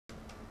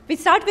We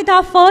start with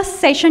our first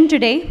session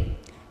today,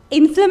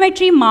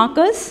 Inflammatory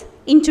Markers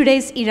in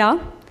Today's Era,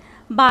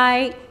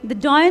 by the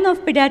Doyen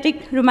of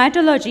Pediatric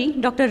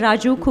Rheumatology, Dr.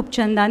 Raju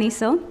Khubchandani,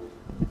 sir.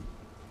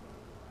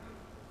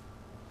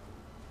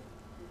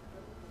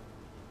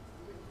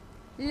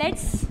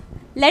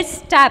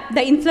 Let's tap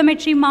the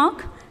inflammatory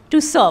mark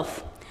to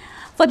serve.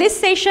 For this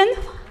session,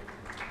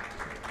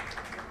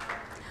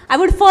 I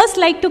would first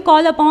like to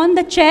call upon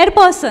the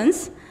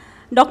chairpersons,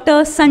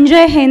 Dr.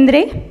 Sanjay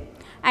Hendre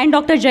and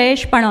Dr.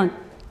 Jayesh Panot.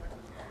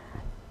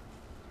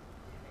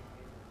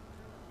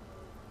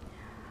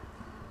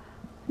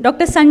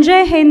 Dr.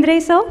 Sanjay Hendre,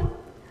 sir,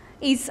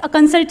 is a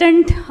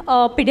consultant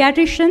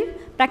pediatrician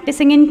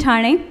practicing in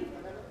Thane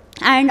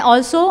and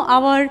also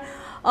our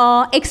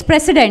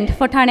ex-president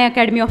for Thane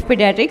Academy of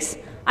Pediatrics.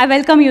 I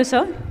welcome you,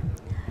 sir.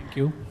 Thank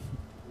you.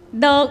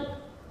 The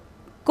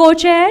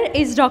co-chair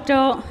is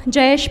Dr.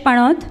 Jayesh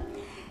Panot.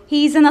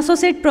 He is an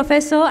associate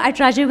professor at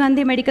Rajiv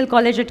Gandhi Medical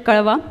College at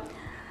Kadwa.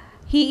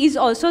 He is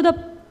also the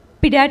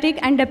pediatric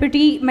and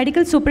deputy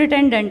medical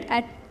superintendent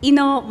in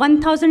a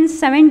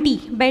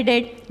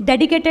 1,070-bedded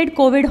dedicated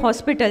COVID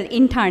hospital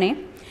in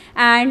Thane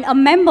and a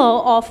member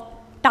of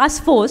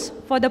task force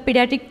for the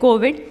pediatric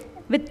COVID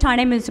with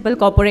Thane Municipal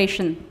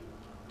Corporation.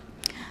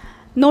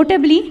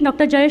 Notably,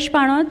 Dr. Jayesh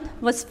Panot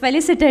was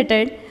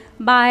felicitated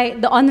by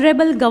the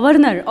Honorable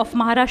Governor of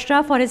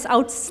Maharashtra for his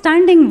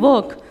outstanding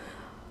work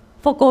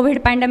for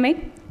COVID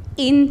pandemic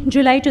in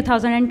July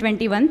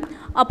 2021,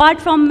 apart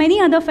from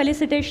many other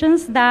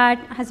felicitations that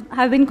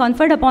have been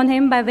conferred upon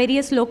him by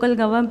various local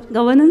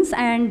governance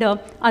and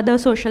other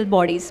social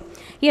bodies.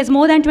 He has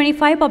more than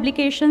 25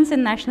 publications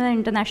in national and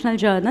international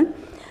journals.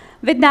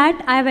 With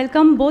that, I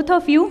welcome both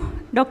of you,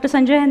 Dr.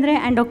 Sanjay Hendre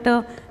and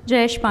Dr.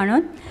 Jayesh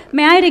Panot.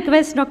 May I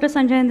request Dr.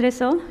 Sanjay Hendre,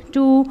 sir,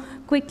 to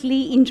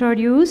quickly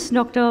introduce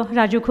Dr.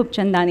 Raju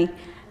Khubchandani.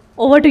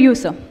 Over to you,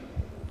 sir.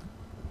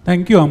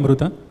 Thank you,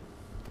 Amruta.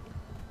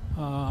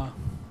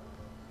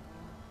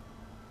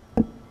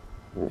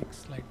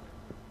 Next slide.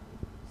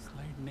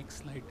 Next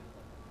slide.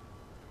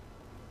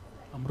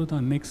 Amruta,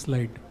 next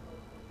slide.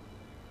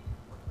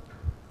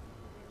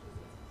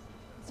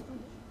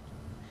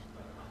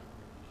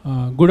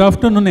 Good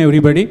afternoon,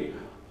 everybody.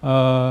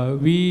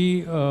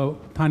 We,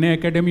 Thane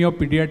Academy of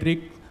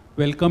Pediatric,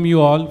 welcome you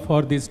all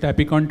for this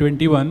TAPICON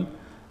 21.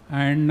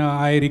 And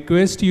I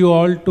request you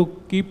all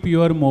to keep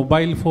your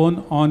mobile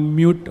phone on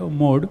mute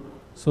mode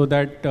so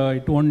that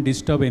it won't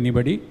disturb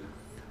anybody.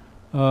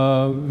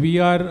 We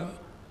are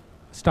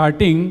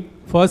starting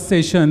first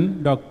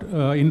session,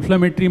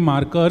 Inflammatory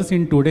Markers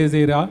in Today's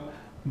Era,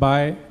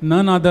 by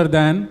none other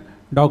than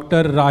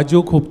Dr.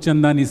 Raju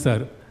Khubchandani,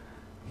 sir.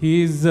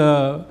 He is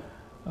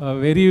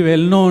very well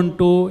known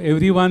to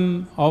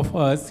everyone of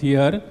us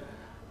here,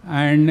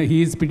 and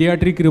he is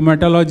pediatric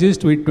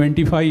rheumatologist with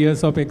 25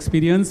 years of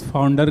experience,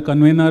 founder,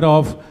 convener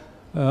of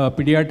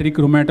Pediatric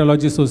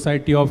Rheumatology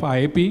Society of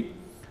IAP.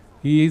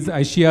 He is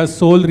Asia's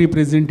sole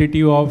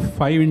representative of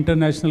 5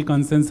 international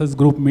consensus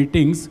group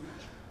meetings,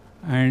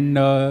 and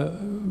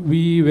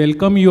we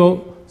welcome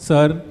you,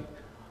 sir,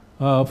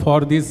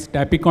 for this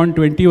TAPICON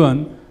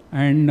 21,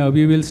 and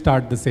we will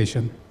start the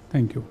session.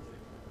 Thank you.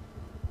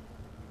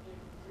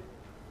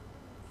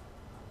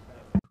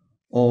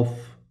 Of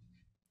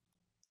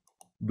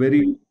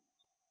very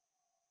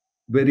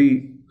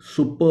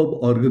superb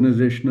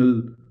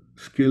organizational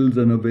skills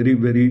and a very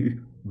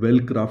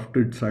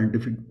well-crafted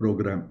scientific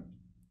program.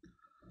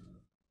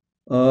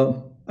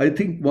 I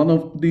think one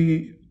of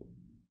the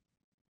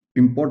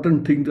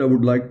important things I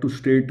would like to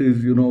state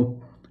is,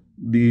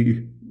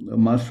 the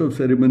Master of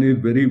Ceremonies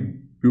very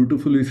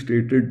beautifully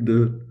stated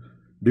the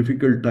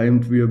difficult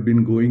times we have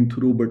been going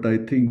through, but I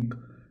think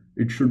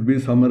it should be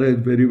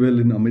summarized very well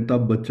in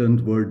Amitabh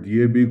Bachchan's word,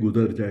 "Ye bhi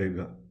guzar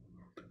jayega."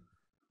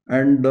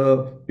 And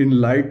in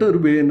lighter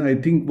vein, I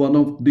think one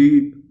of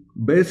the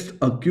best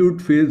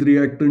acute phase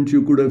reactants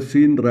you could have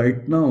seen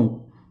right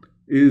now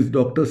is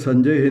Dr.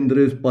 Sanjay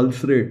Hendre's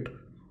pulse rate,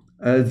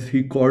 as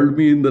he called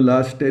me in the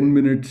last 10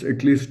 minutes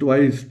at least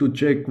twice to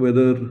check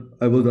whether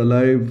I was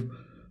alive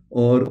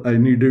or I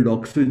needed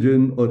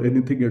oxygen or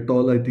anything at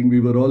all. I think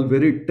we were all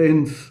very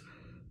tense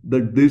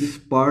that this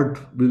part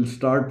will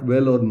start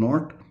well or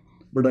not,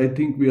 but I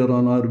think we are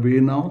on our way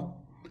now.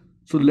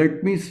 So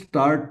let me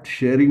start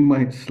sharing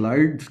my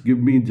slides. Give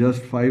me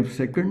just 5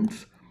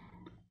 seconds.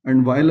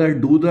 And while I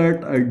do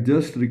that, I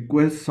just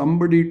request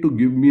somebody to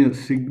give me a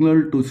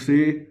signal to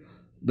say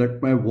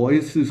that my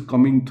voice is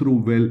coming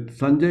through well.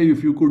 Sanjay,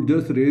 if you could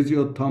just raise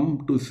your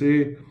thumb to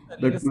say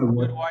that yes, my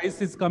your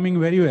voice is coming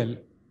very well.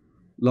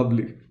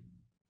 Lovely.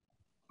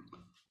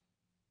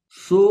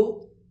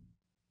 So,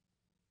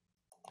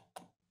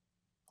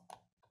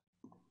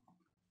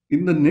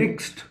 in the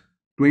next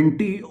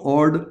 20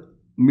 odd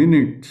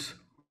minutes,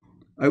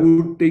 I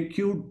would take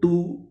you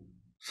to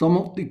some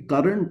of the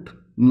current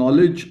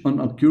knowledge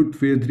on acute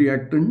phase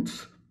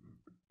reactants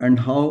and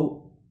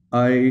how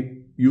I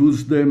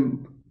use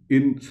them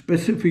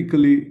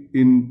specifically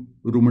in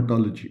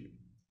rheumatology.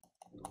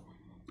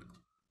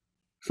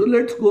 So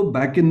let's go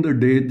back in the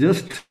day,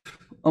 just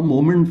a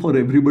moment for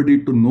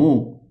everybody to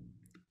know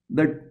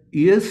that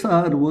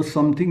ESR was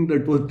something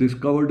that was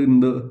discovered in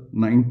the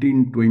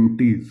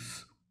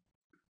 1920s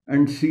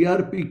and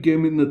CRP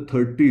came in the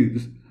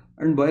 30s.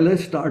 And while I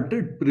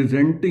started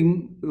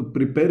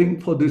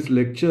preparing for this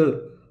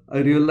lecture, I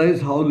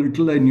realized how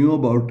little I knew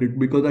about it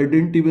because I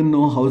didn't even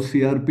know how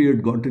CRP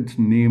had got its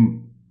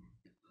name.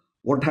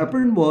 What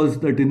happened was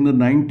that in the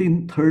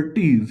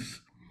 1930s,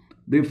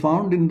 they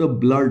found in the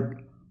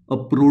blood a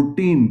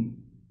protein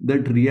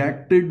that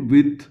reacted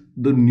with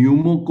the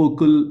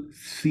pneumococcal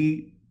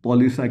C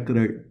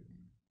polysaccharide.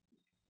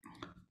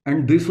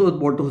 And this was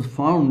what was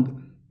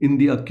found in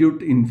the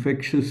acute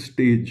infectious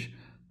stage.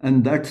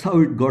 And that's how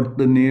it got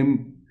the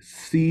name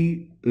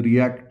C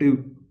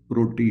reactive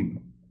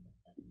protein.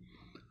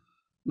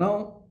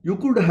 Now, you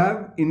could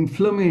have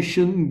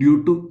inflammation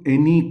due to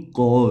any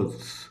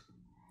cause.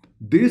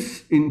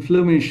 This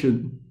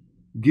inflammation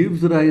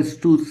gives rise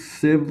to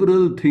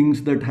several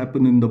things that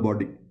happen in the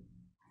body.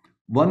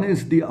 One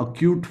is the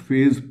acute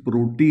phase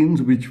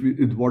proteins, which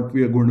is what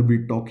we are going to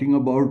be talking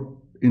about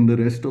in the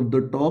rest of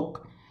the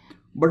talk.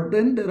 But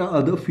then there are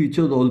other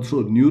features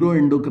also,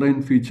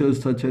 neuroendocrine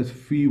features such as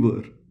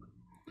fever,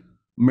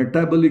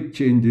 metabolic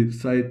changes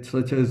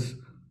such as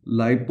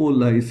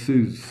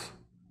lipolysis,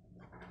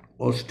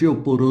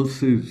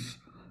 osteoporosis,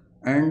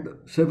 and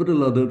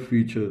several other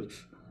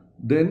features.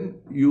 Then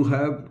you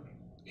have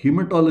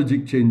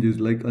hematologic changes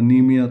like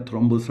anemia,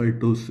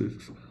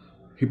 thrombocytosis,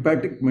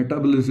 hepatic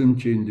metabolism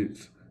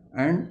changes,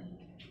 and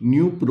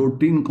new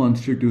protein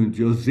constituents.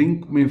 Your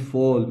zinc may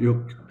fall,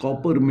 your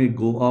copper may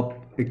go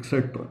up,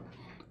 etc.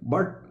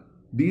 But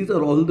these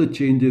are all the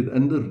changes,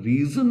 and the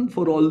reason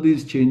for all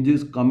these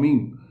changes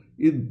coming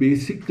is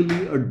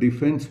basically a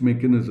defense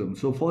mechanism.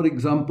 So, for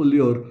example,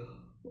 your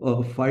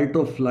fight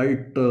or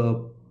flight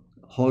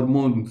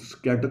hormones,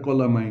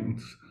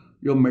 catecholamines,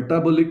 your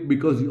metabolic,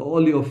 because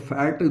all your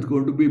fat is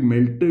going to be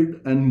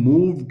melted and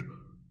moved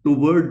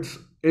towards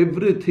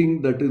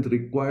everything that is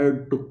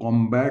required to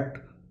combat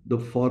the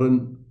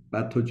foreign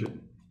pathogen.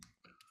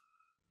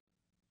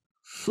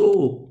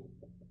 So,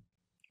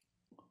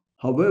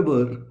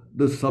 however,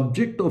 the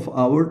subject of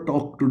our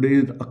talk today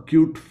is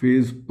acute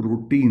phase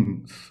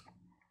proteins.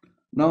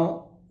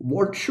 Now,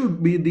 what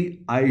should be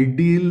the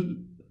ideal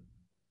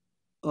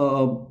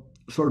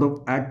sort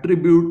of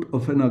attribute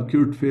of an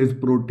acute phase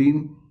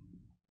protein?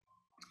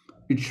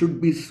 It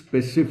should be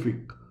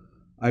specific,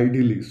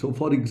 ideally. So,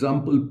 for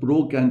example,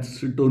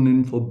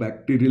 procalcitonin for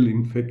bacterial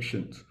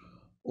infections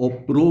or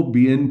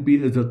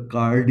pro-BNP as a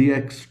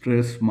cardiac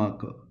stress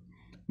marker.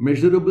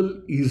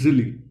 Measurable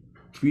easily,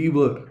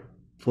 fever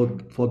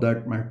for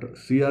that matter,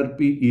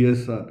 CRP,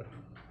 ESR,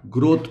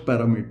 growth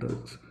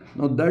parameters.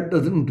 Now that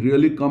doesn't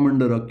really come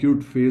under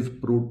acute phase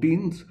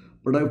proteins,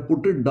 but I've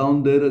put it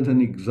down there as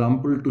an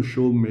example to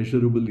show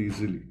measurable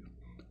easily.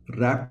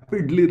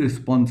 Rapidly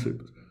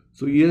responsive.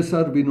 So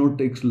ESR we know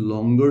takes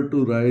longer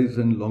to rise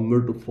and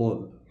longer to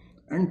fall,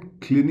 and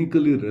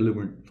clinically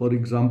relevant. For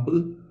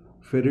example,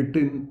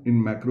 ferritin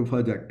in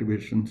macrophage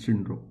activation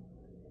syndrome.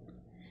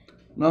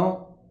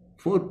 Now,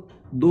 for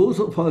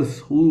those of us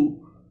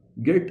who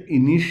get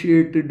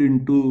initiated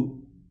into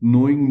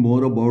knowing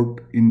more about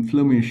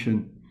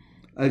inflammation,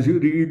 as you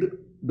read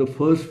the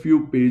first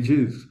few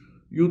pages,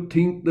 you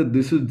think that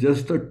this is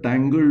just a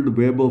tangled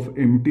web of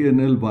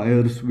MTNL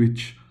wires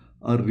which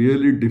are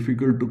really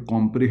difficult to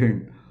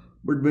comprehend.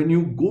 But when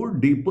you go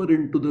deeper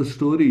into the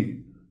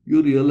story,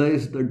 you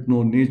realize that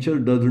no, nature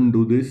doesn't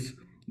do this.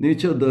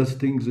 Nature does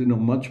things in a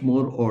much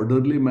more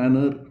orderly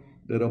manner.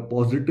 There are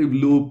positive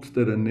loops,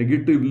 there are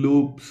negative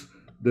loops,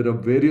 there are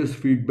various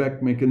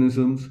feedback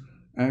mechanisms,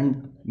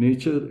 and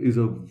nature is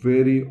a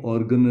very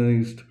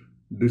organized,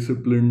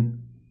 disciplined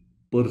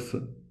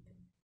person.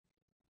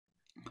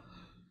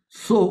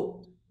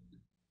 So,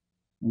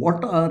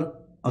 what are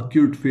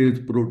acute phase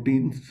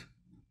proteins?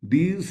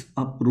 These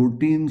are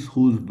proteins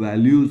whose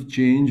values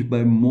change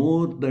by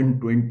more than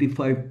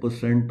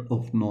 25%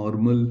 of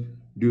normal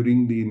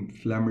during the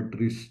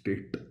inflammatory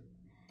state.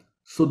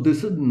 So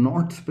this is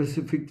not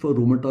specific for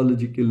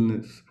rheumatologic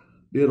illness.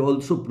 They are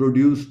also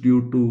produced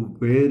due to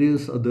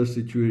various other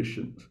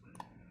situations.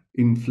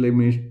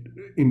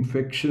 Inflammation,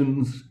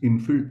 infections,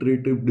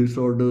 infiltrative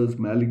disorders,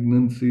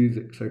 malignancies,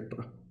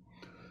 etc.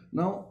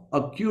 Now,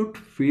 acute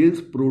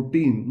phase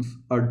proteins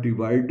are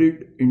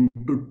divided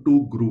into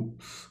two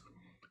groups: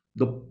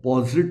 the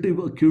positive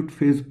acute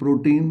phase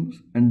proteins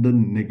and the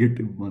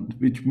negative ones,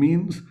 which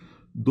means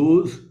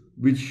those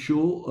which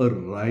show a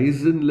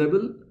rise in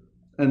level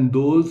and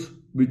those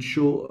which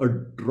show a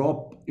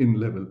drop in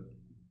level.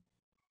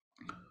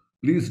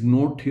 Please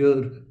note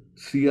here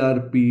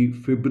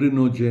CRP,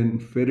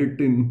 fibrinogen,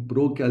 ferritin,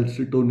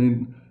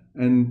 procalcitonin,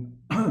 and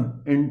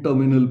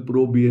N-terminal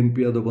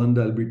pro-BNP are the ones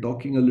I'll be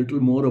talking a little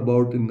more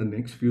about in the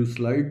next few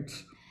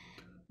slides.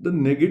 The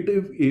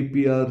negative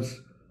APRs,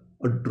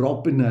 a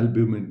drop in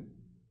albumin,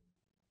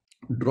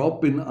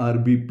 drop in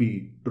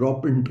RBP,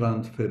 drop in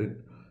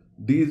transferrin.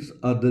 These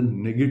are the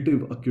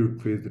negative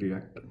acute phase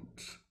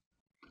reactants.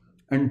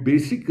 And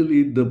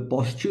basically the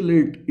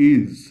postulate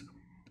is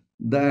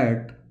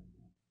that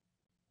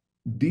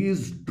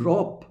these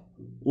drop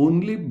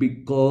only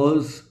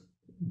because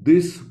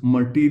this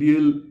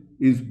material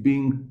is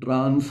being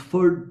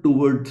transferred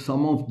towards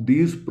some of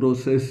these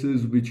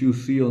processes which you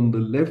see on the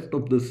left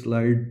of the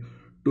slide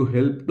to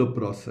help the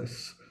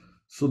process.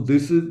 So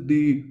this is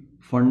the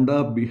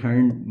funda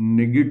behind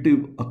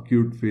negative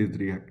acute phase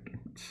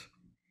reactants.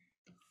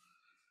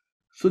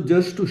 So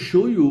just to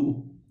show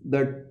you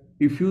that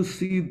if you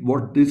see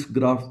what this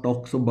graph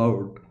talks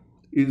about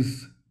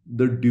is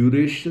the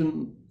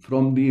duration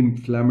from the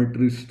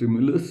inflammatory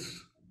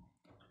stimulus,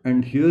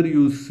 and here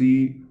you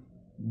see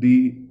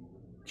the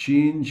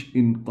change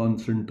in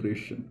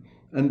concentration.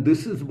 And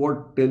this is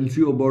what tells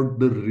you about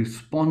the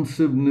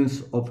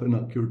responsiveness of an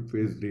acute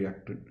phase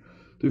reactant.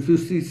 So if you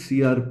see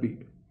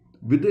CRP,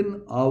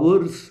 within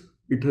hours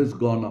it has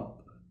gone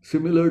up,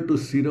 similar to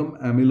serum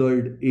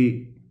amyloid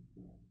A.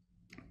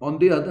 On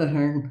the other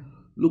hand,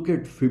 look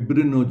at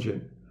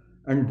fibrinogen.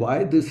 And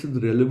why this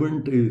is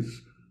relevant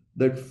is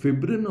that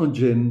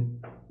fibrinogen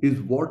is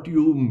what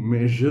you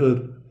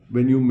measure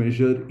when you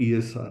measure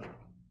ESR.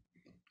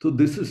 So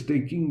this is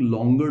taking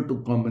longer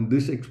to come, and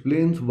this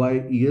explains why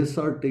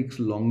ESR takes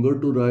longer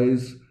to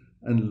rise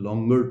and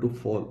longer to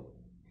fall.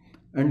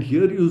 And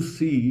here you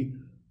see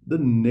the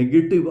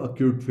negative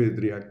acute phase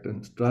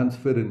reactants,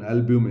 transferrin,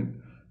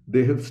 albumin.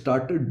 They have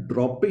started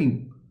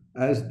dropping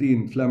as the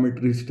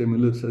inflammatory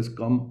stimulus has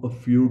come a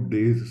few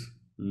days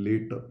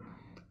later.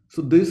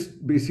 So this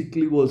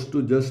basically was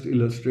to just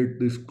illustrate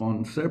this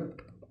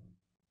concept.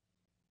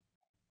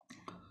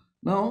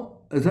 Now,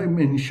 as I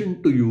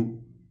mentioned to you,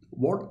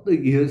 what the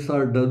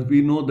ESR does,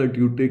 we know that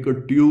you take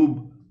a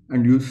tube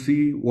and you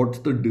see what's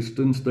the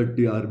distance that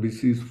the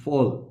RBCs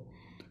fall.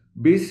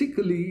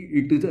 Basically,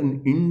 it is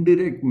an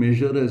indirect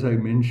measure, as I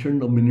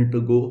mentioned a minute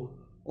ago,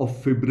 of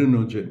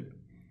fibrinogen.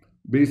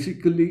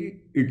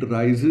 Basically, it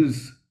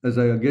rises, as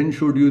I again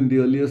showed you in the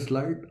earlier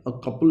slide, a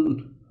couple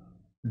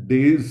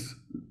days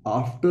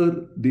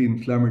after the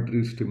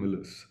inflammatory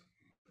stimulus.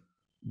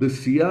 The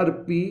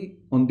CRP,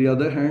 on the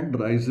other hand,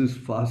 rises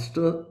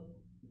faster,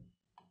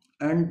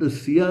 and the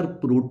CR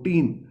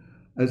protein,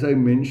 as I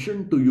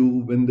mentioned to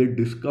you, when they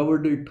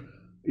discovered it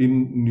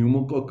in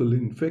pneumococcal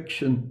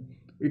infection,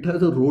 it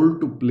has a role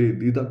to play.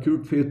 These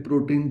acute phase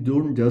proteins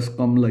don't just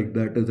come like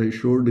that, as I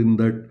showed in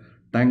that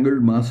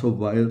tangled mass of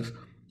wires.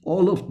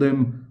 All of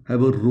them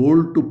have a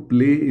role to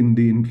play in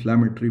the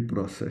inflammatory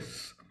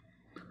process.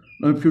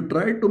 Now, if you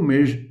try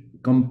to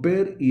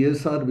compare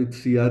ESR with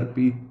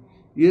CRP,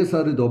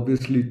 ESR is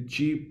obviously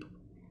cheap.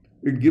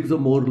 It gives a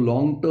more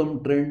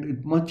long-term trend.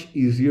 It's much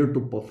easier to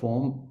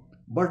perform,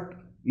 but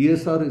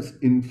ESR is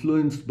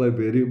influenced by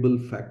variable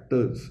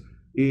factors: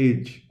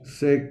 age,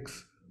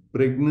 sex,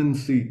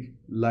 pregnancy,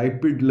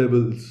 lipid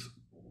levels,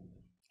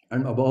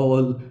 and above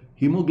all,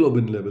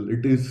 hemoglobin level.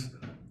 It is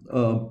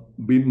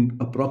been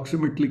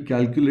approximately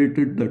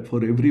calculated that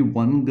for every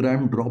 1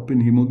 gram drop in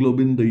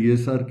hemoglobin, the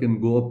ESR can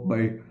go up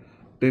by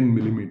 10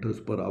 millimeters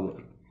per hour.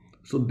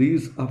 So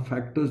these are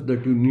factors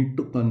that you need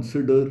to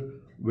consider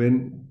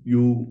when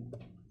you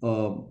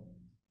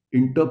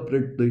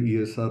interpret the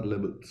ESR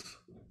levels.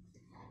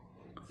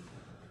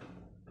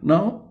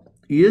 Now,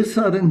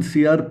 ESR and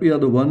CRP are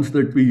the ones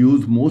that we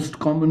use most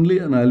commonly,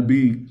 and I'll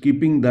be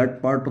keeping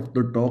that part of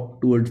the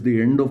talk towards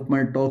the end of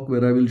my talk,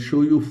 where I will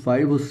show you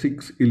 5 or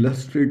 6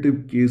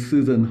 illustrative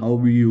cases and how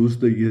we use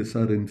the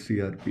ESR and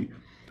CRP.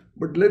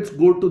 But let's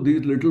go to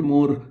these little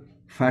more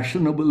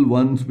fashionable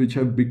ones which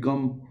have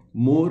become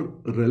more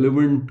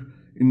relevant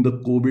in the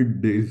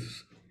COVID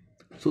days.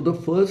 So the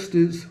first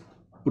is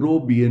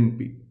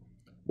pro-BNP.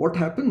 What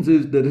happens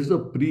is there is a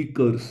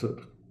precursor.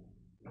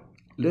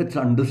 Let's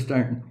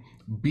understand.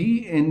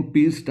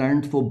 BNP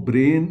stands for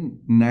brain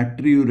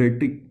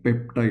natriuretic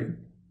peptide.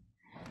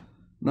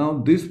 Now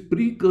this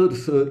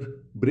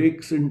precursor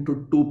breaks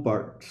into two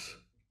parts: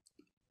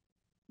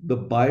 the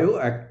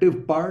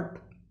bioactive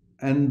part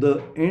and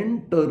the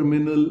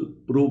N-terminal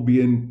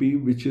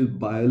pro-BNP, which is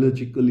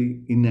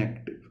biologically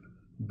inactive.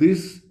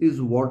 This is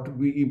what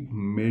we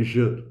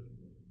measure.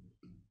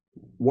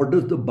 What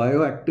does the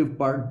bioactive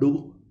part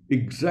do?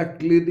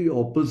 Exactly the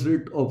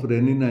opposite of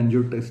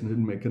renin-angiotensin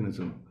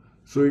mechanism.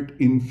 So it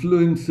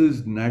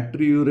influences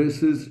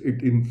natriuresis,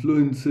 it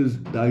influences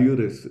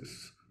diuresis,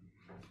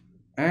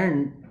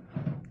 and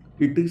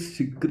it is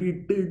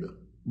secreted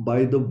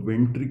by the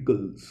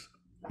ventricles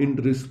in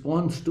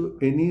response to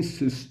any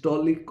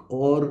systolic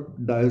or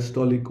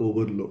diastolic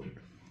overload.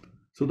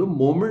 So the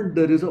moment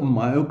there is a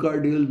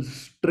myocardial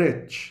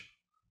stretch,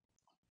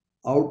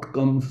 out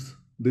comes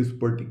this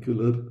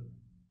particular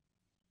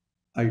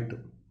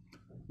item.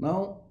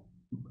 Now,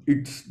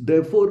 it's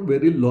therefore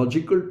very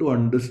logical to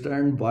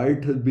understand why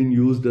it has been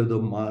used as a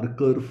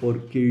marker for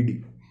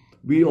KD.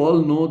 We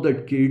all know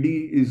that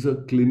KD is a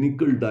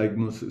clinical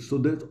diagnosis. So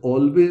there's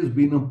always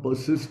been a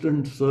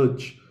persistent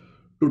search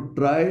to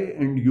try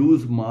and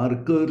use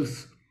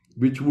markers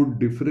which would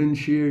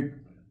differentiate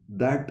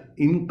that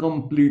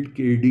incomplete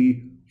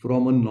KD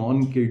from a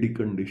non-KD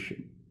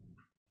condition.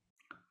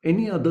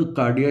 Any other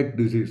cardiac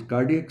disease,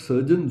 cardiac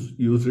surgeons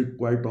use it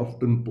quite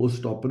often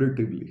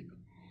post-operatively.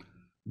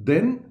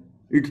 Then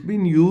it's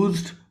been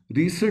used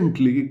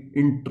recently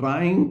in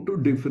trying to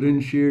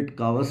differentiate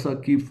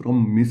Kawasaki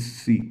from Miss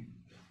C.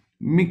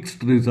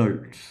 Mixed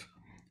results.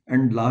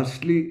 And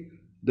lastly,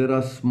 there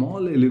are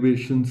small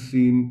elevations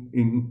seen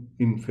in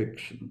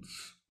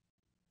infections.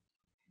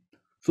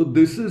 So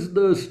this is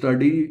the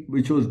study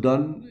which was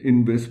done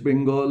in West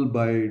Bengal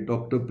by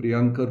Dr.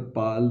 Priyankar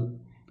Pal,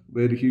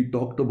 where he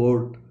talked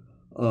about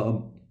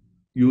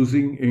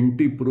using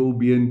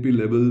NT-proBNP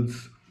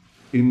levels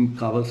in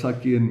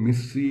Kawasaki and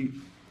Miss C.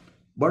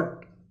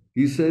 But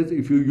he says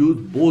if you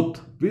use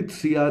both with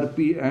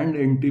CRP and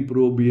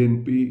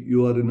NT-proBNP,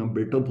 you are in a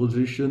better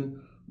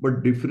position.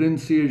 But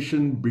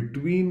differentiation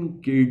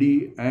between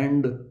KD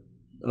and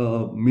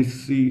Miss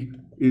C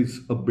is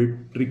a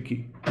bit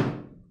tricky.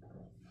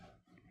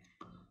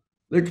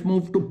 Let's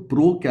move to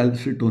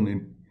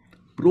procalcitonin.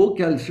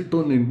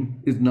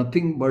 Procalcitonin is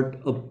nothing but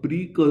a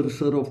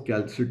precursor of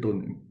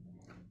calcitonin.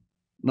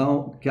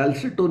 Now,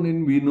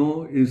 calcitonin we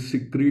know is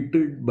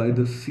secreted by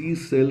the C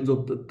cells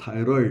of the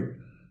thyroid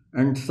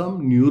and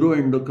some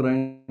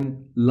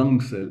neuroendocrine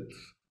lung cells.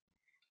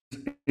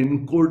 It's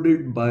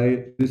encoded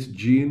by this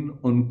gene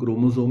on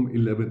chromosome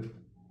 11.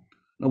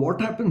 Now,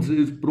 what happens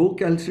is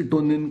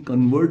procalcitonin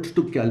converts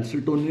to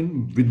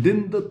calcitonin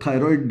within the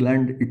thyroid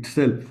gland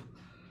itself.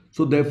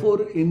 So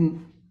therefore,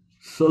 in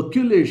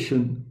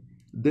circulation,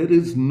 there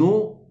is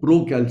no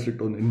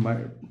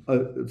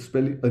procalcitonin.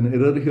 Spelling an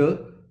error here,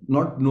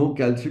 not no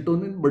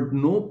calcitonin, but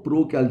no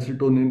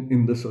procalcitonin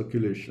in the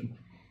circulation.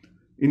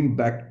 In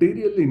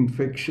bacterial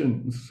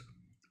infections,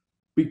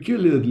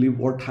 peculiarly,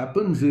 what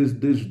happens is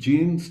this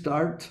gene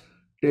starts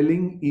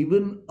telling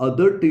even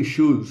other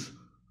tissues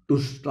to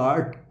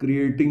start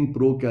creating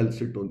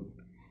procalcitonin.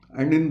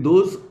 And in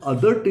those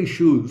other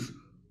tissues,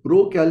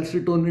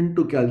 procalcitonin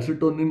to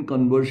calcitonin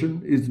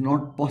conversion is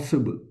not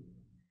possible.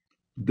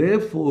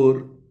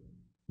 Therefore,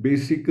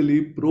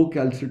 basically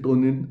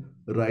procalcitonin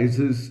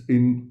rises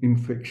in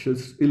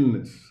infectious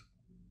illness.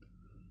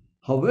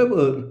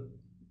 However,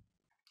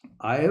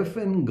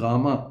 IFN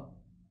gamma,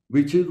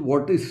 which is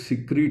what is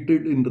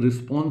secreted in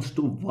response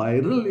to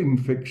viral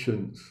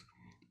infections,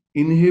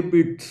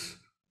 inhibits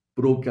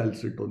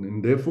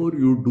procalcitonin. Therefore,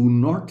 you do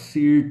not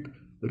see it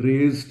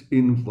raised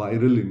in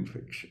viral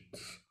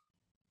infections.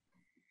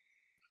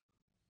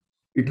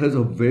 It has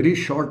a very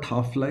short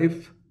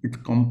half-life. It's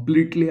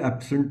completely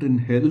absent in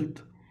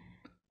health.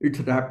 It's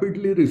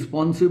rapidly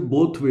responsive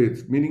both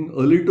ways, meaning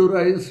early to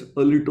rise,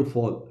 early to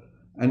fall.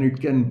 And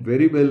it can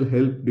very well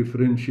help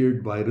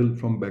differentiate viral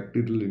from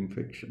bacterial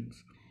infections.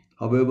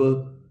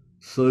 However,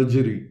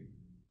 surgery,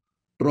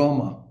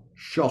 trauma,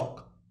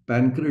 shock,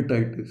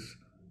 pancreatitis,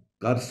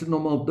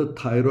 carcinoma of the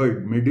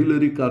thyroid,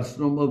 medullary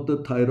carcinoma of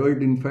the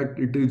thyroid, in fact,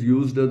 it is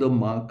used as a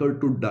marker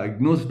to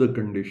diagnose the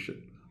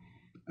condition.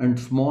 And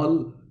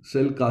small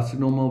cell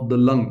carcinoma of the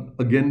lung,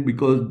 again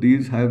because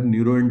these have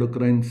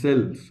neuroendocrine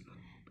cells.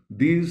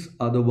 These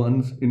are the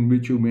ones in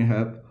which you may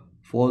have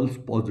false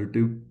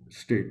positive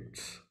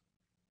states.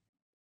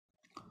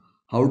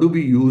 How do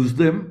we use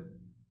them?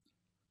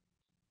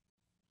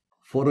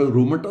 For a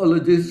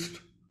rheumatologist,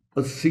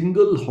 a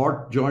single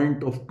hot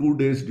joint of 2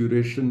 days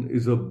duration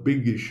is a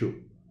big issue.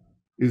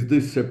 Is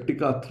this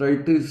septic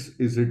arthritis?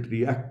 Is it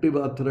reactive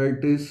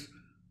arthritis?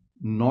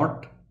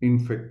 Not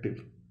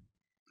infective.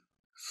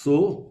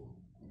 So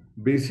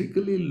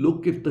basically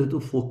look if there's a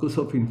focus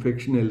of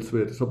infection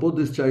elsewhere. Suppose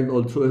this child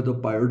also has a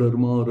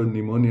pyoderma or a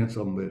pneumonia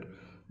somewhere.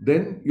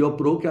 Then your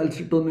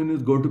procalcitonin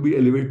is going to be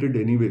elevated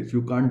anyways.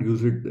 You can't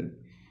use it then.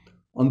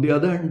 On the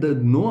other hand,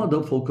 there's no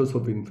other focus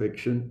of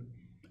infection.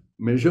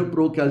 Measure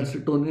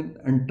procalcitonin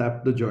and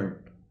tap the joint.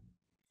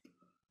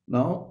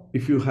 Now,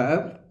 if you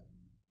have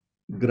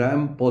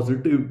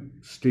gram-positive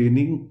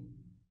staining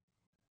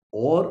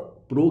or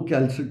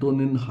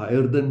procalcitonin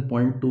higher than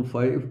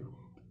 0.25,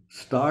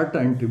 start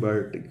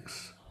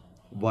antibiotics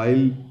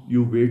while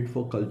you wait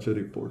for culture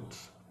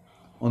reports.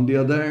 On the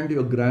other hand,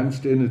 your gram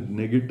stain is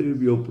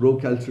negative, your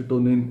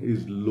procalcitonin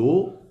is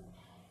low,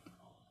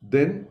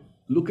 then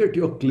look at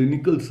your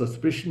clinical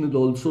suspicion is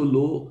also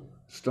low,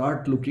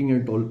 start looking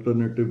at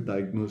alternative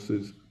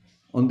diagnosis.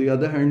 On the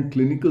other hand,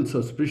 clinical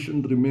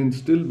suspicion remains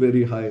still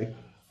very high.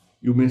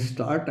 You may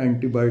start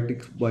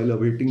antibiotics while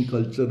awaiting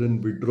culture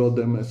and withdraw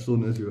them as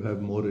soon as you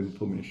have more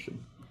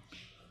information.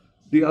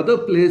 The other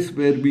place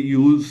where we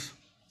use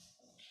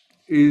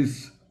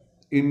is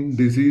in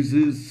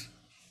diseases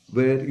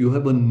where you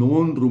have a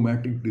known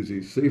rheumatic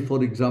disease. Say,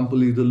 for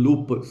example, either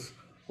lupus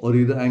or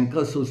either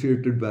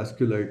ANCA-associated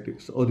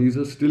vasculitis or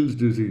either Still's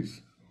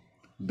disease.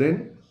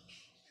 Then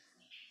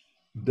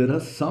there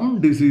are some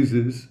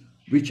diseases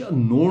which are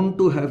known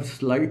to have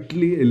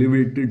slightly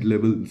elevated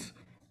levels.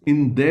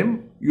 In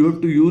them, you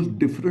have to use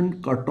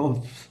different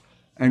cutoffs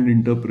and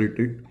interpret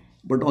it.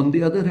 But on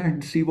the other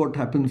hand, see what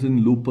happens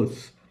in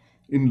lupus.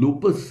 In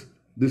lupus,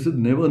 this is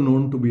never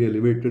known to be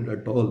elevated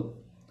at all.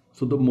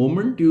 So the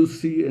moment you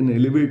see an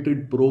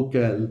elevated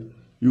procal,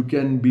 you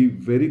can be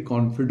very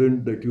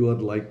confident that you are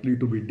likely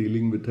to be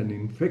dealing with an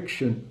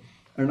infection.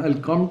 And I'll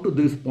come to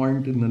this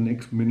point in the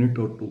next minute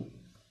or two.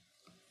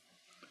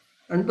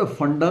 And the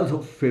fundas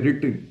of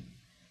ferritin.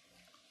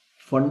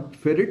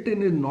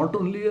 ferritin is not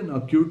only an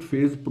acute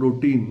phase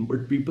protein,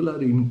 but people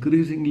are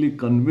increasingly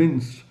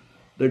convinced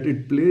that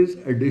it plays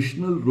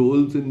additional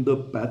roles in the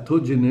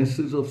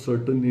pathogenesis of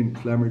certain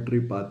inflammatory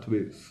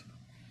pathways.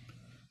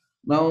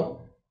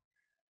 Now,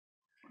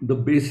 the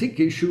basic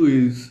issue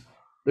is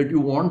that you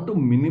want to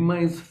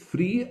minimize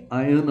free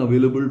iron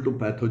available to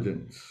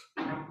pathogens.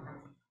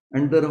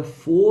 And there are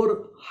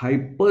 4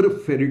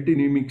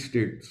 hyperferritinemic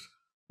states: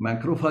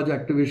 macrophage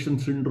activation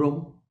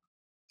syndrome,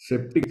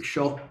 septic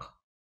shock,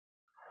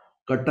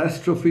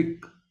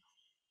 catastrophic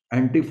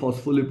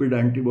antiphospholipid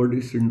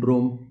antibody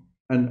syndrome,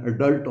 and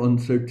adult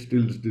onset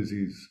Still's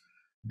disease.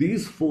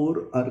 These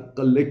 4 are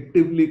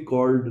collectively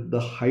called the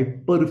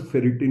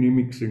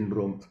hyperferritinemic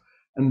syndromes.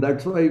 And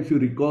that's why, if you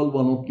recall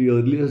one of the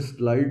earlier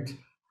slides,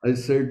 I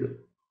said,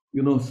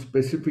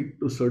 specific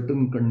to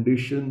certain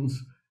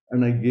conditions,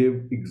 and I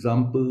gave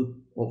example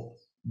of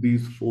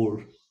these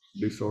 4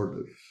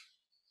 disorders.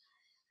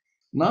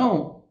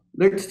 Now,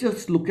 let's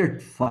just look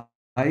at 5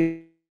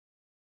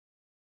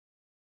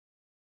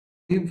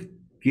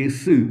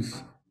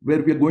 cases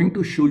where we are going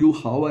to show you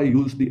how I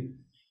use the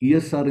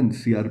ESR in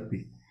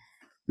CRP.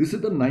 This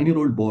is a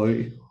 9-year-old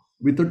boy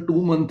with a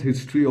 2-month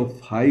history of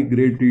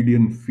high-grade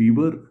Tedian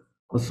fever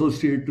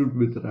associated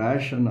with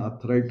rash and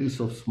arthritis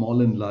of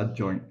small and large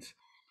joints.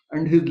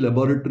 And his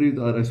laboratories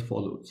are as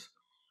follows.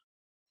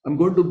 I'm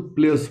going to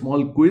play a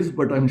small quiz,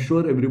 but I'm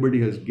sure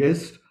everybody has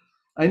guessed.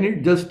 I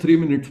need just 3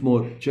 minutes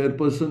more.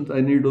 Chairpersons,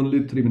 I need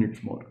only 3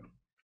 minutes more.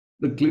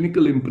 The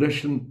clinical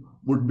impression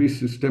would be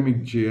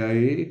systemic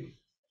JIA,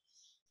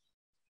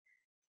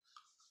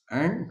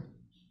 and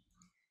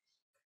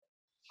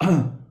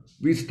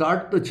we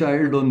start the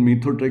child on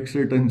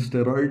methotrexate and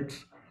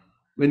steroids.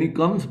 When he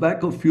comes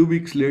back a few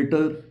weeks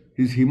later,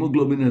 his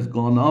hemoglobin has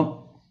gone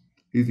up,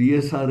 his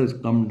ESR has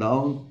come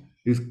down,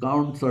 his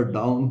counts are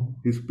down,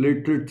 his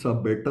platelets are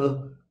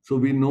better. So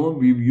we know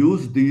we've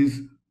used these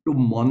to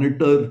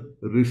monitor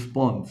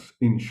response,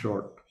 in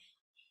short.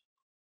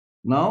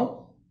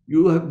 Now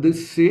you have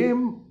this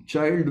same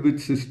child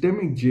with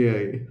systemic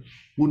JI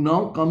who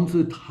now comes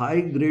with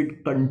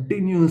high-grade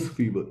continuous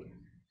fever.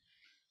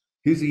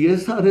 His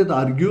ESR has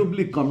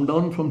arguably come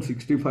down from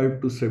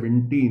 65 to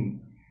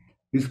 17.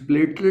 His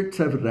platelets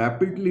have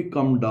rapidly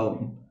come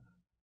down.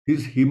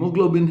 His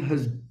hemoglobin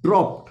has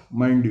dropped,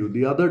 mind you,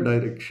 the other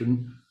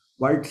direction.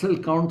 White cell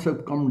counts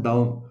have come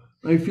down.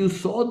 Now, if you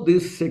saw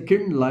this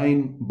second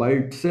line by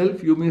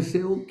itself, you may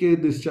say, okay,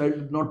 this child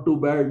is not too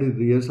bad, his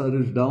ESR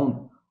is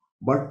down.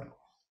 But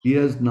he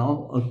has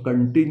now a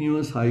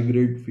continuous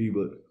high-grade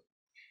fever.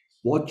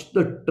 Watch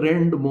the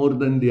trend more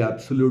than the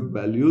absolute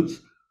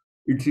values.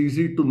 It's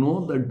easy to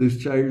know that this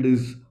child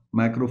is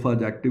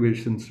macrophage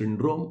activation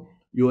syndrome.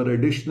 You are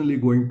additionally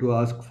going to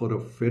ask for a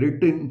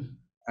ferritin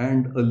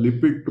and a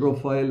lipid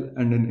profile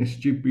and an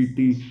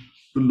SGPT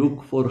to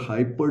look for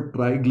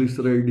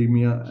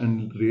hypertriglyceridemia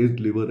and raised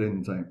liver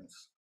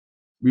enzymes.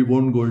 We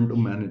won't go into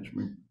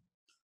management.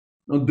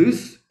 Now,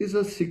 this is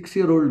a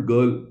 6-year-old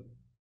girl,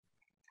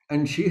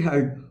 and she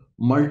had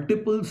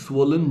multiple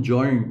swollen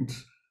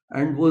joints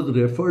and was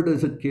referred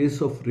as a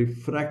case of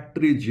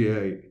refractory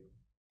GI.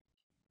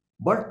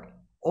 But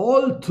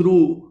all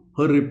through,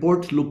 her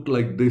reports looked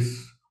like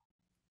this.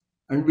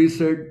 And we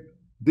said,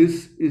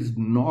 this is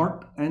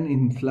not an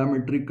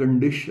inflammatory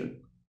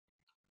condition.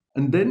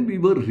 And then we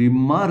were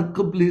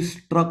remarkably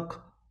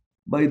struck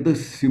by the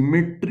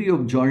symmetry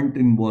of joint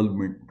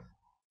involvement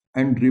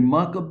and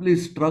remarkably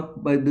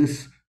struck by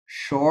this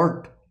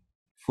short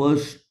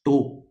first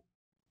toe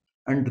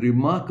and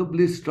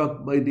remarkably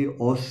struck by the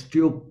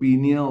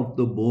osteopenia of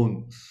the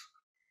bones.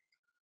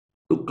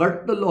 To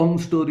cut the long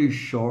story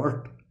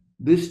short,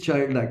 this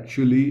child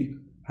actually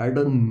had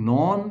a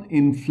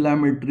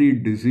non-inflammatory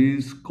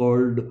disease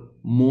called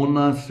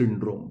MONA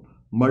syndrome,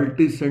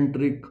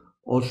 multicentric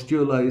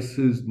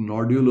osteolysis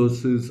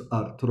nodulosis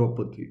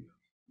arthropathy.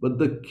 But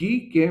the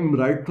key came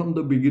right from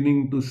the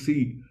beginning to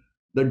see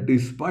that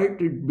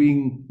despite it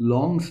being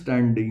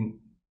long-standing,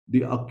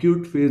 the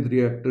acute phase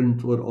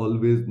reactants were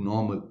always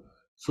normal.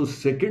 So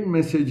second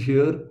message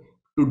here,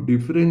 to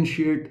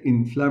differentiate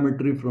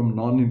inflammatory from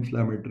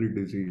non-inflammatory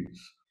disease.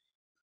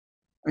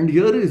 And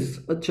here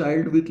is a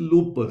child with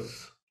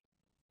lupus.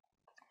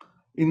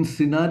 In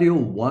scenario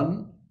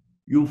 1,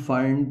 you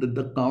find that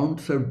the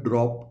counts have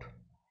dropped,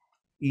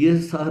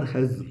 ESR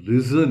has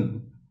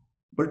risen,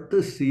 but the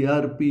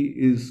CRP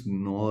is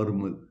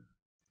normal.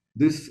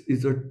 This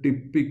is a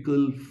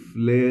typical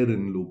flare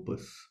in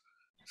lupus.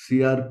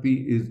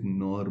 CRP is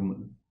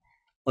normal.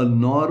 A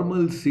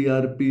normal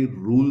CRP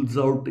rules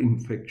out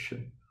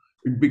infection.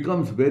 It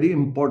becomes very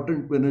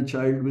important when a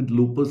child with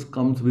lupus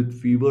comes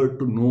with fever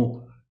to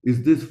know,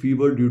 is this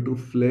fever due to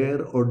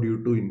flare or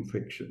due to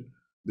infection?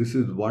 This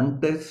is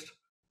one test.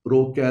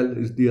 ProCal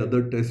is the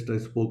other test I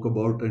spoke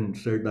about and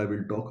said I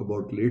will talk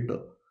about later.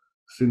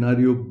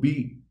 Scenario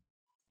B,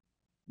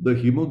 the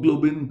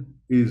hemoglobin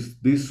is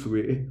this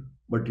way,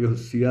 but your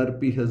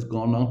CRP has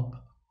gone up.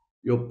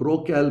 Your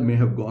ProCal may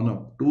have gone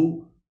up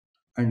too,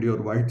 and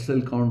your white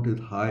cell count is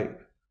high.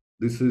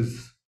 This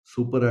is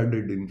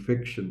superadded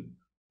infection.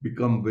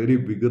 become very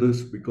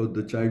vigorous because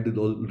the child is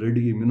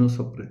already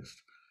immunosuppressed.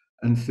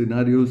 And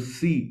scenario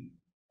C,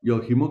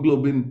 your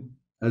hemoglobin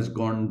has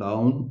gone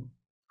down,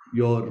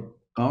 your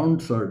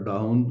counts are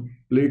down,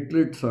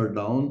 platelets are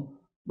down,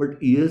 but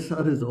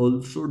ESR is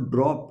also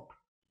dropped.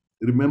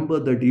 Remember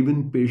that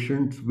even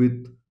patients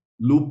with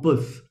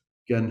lupus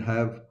can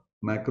have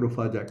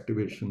macrophage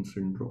activation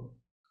syndrome.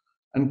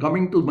 And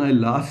coming to my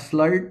last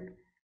slide,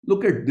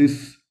 look at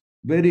this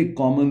very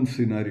common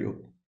scenario.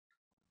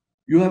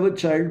 You have a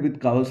child with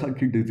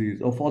Kawasaki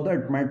disease, or for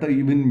that matter,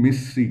 even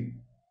MIS-C.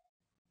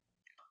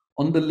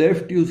 On the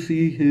left, you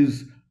see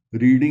his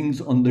readings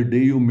on the day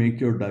you make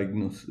your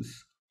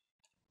diagnosis.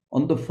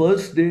 On the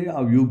first day,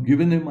 you've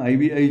given him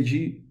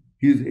IVIG,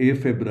 he's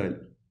afebrile.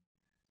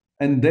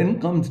 And then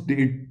comes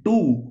day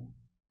 2,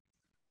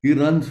 he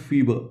runs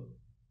fever,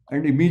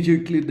 and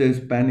immediately there's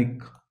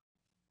panic.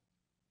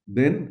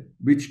 Then,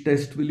 which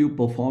test will you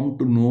perform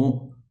to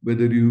know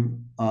whether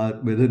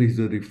he's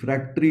a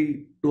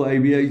refractory to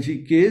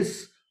IVIG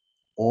case,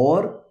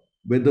 or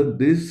whether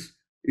this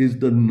is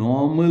the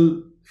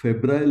normal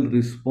febrile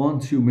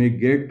response you may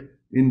get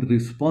in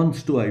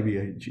response to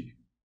IVIG?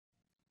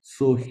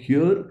 So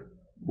here,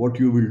 what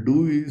you will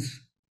do is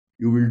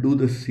you will do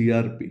the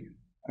CRP.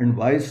 And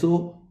why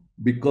so?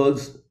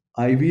 Because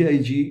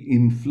IVIG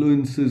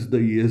influences the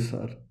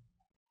ESR.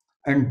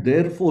 And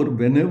therefore,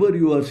 whenever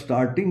you are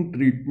starting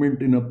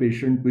treatment in a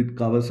patient with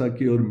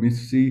Kawasaki or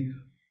MIS-C,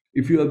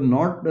 if you have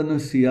not done a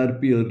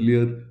CRP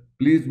earlier,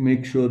 please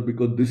make sure,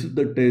 because this is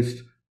the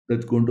test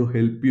that's going to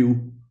help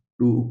you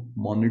to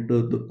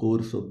monitor the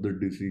course of the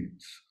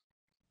disease.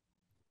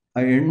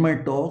 I end my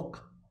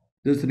talk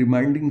just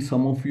reminding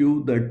some of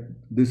you that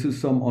this is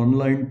some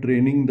online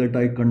training that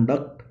I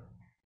conduct,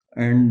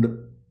 and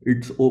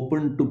it's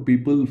open to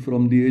people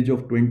from the age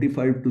of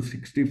 25 to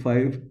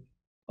 65.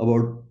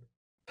 About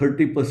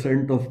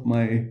 30% of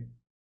my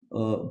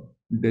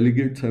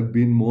delegates have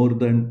been more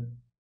than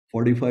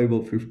 45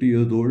 or 50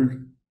 years old,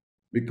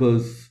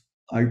 because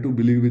I too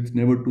believe it's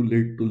never too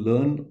late to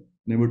learn,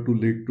 never too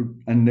late to,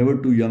 and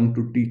never too young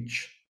to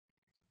teach.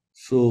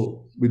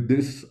 So with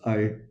this,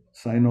 I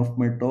sign off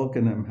my talk,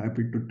 and I'm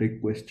happy to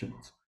take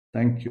questions.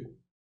 Thank you.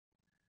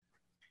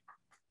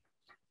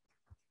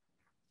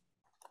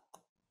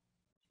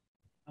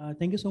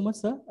 Thank you so much,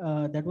 sir.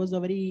 That was a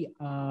very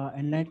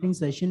enlightening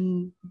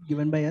session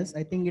given by us.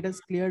 I think it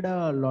has cleared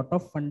a lot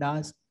of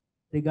fundas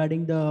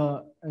regarding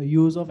the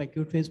use of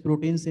acute phase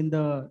proteins in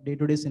the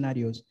day-to-day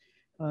scenarios.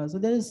 So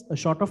there is a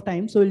short of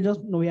time, so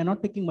we are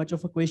not taking much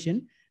of a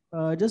question.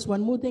 Just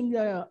one more thing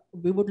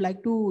we would like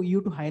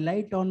you to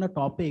highlight on the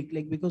topic,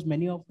 like, because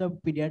many of the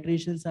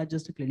pediatricians are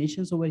just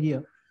clinicians over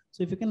here.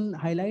 So if you can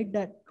highlight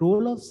that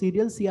role of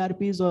serial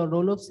CRPs or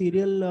role of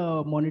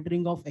serial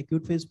monitoring of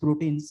acute phase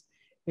proteins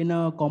in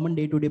a common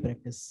day-to-day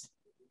practice.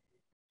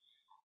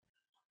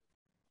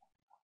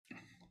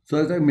 So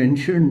as I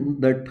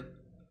mentioned that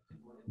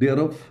they are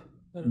of...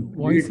 Sir,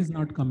 voice is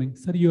not coming.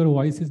 Sir, your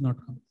voice is not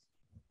coming.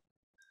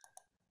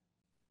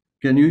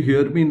 Can you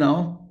hear me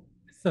now?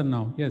 Yes, sir,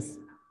 now, yes.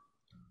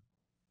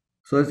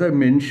 So as I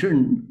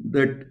mentioned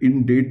that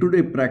in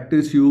day-to-day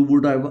practice, you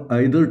would have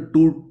either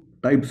two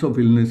types of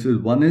illnesses.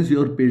 One is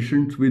your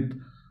patients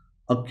with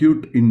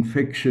acute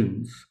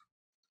infections,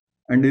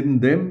 and in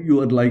them you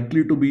are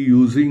likely to be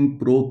using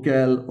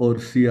Procal or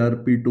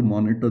CRP to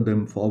monitor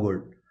them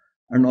forward.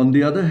 And on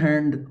the other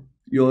hand,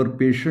 your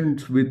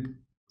patients with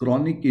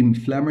chronic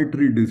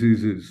inflammatory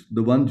diseases,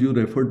 the ones you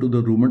refer to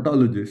the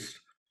rheumatologist,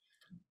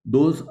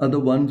 those are the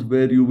ones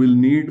where you will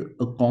need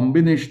a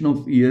combination of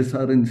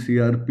ESR and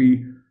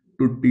CRP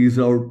to tease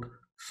out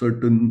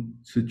certain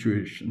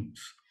situations.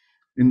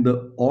 In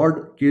the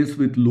odd case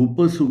with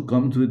lupus who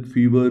comes with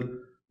fever,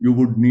 you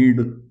would need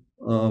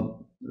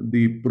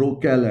the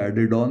Procal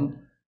added on.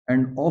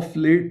 And of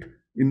late,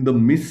 in the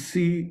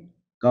MIS-C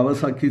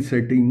Kawasaki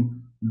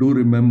setting, do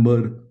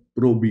remember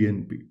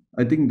Pro-BNP.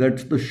 I think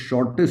that's the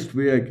shortest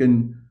way I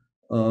can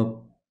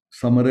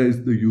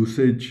summarize the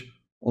usage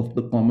of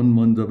the common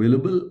ones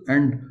available,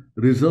 and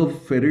reserve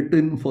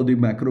ferritin for the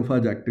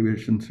macrophage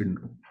activation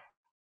syndrome.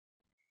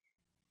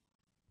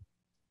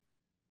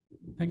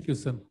 Thank you,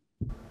 sir.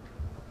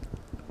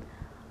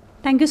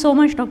 Thank you so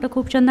much, Dr.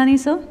 Khubchandani,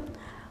 sir.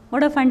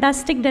 What a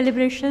fantastic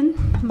deliberation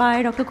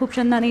by Dr.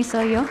 Khubchandani,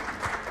 sir, here.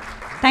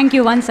 Thank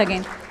you once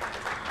again.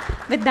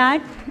 With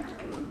that,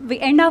 we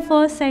end our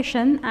first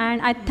session,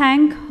 and I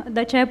thank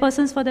the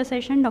chairpersons for the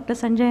session, Dr.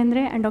 Sanjay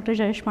Hendre and Dr.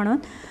 Jayesh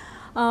Panot.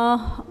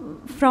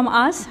 From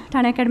us,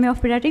 Thane Academy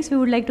of Pediatrics, we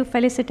would like to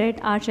felicitate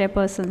our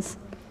chairpersons.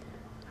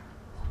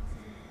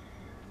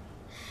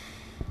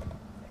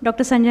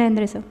 Dr. Sanjay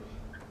Hendre, sir.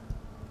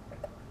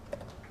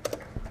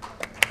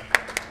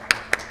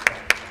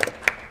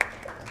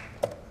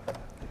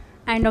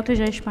 And Dr.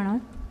 Jayesh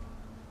Panot.